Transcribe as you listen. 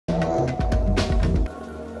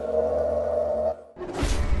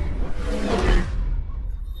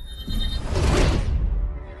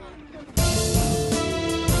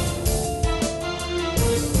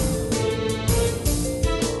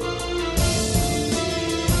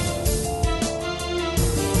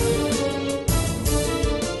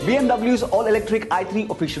BMW's all-electric i3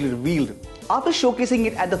 officially revealed. After showcasing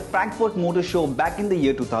it at the Frankfurt Motor Show back in the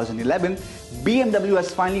year 2011, BMW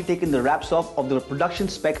has finally taken the wraps off of the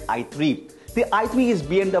production-spec i3. The i3 is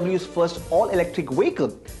BMW's first all-electric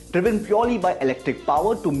vehicle, driven purely by electric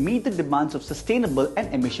power to meet the demands of sustainable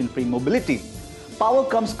and emission-free mobility. Power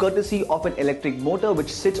comes courtesy of an electric motor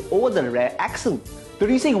which sits over the rear axle.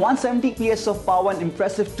 Producing 170 PS of power and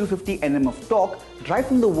impressive 250 Nm of torque, right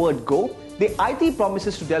from the word go, the i3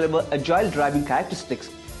 promises to deliver agile driving characteristics.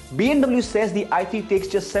 BMW says the i3 takes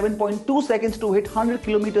just 7.2 seconds to hit 100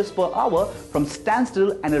 km per hour from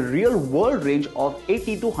standstill and a real-world range of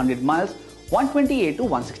 80 to 100 miles, 128 to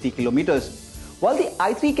 160 kilometers. While the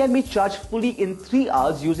i3 can be charged fully in 3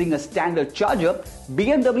 hours using a standard charger,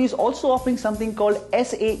 BMW is also offering something called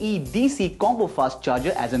SAE DC Combo Fast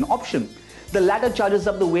Charger as an option. The latter charges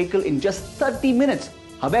up the vehicle in just 30 minutes.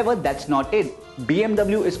 However, that's not it.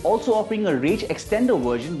 BMW is also offering a range extender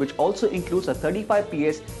version which also includes a 35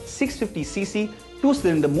 PS 650cc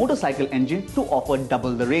 2-cylinder motorcycle engine to offer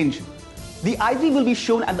double the range. The i3 will be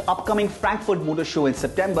shown at the upcoming Frankfurt Motor Show in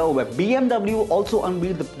September, where BMW also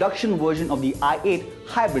unveiled the production version of the i8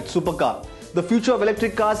 hybrid supercar. The future of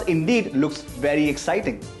electric cars indeed looks very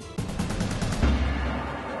exciting.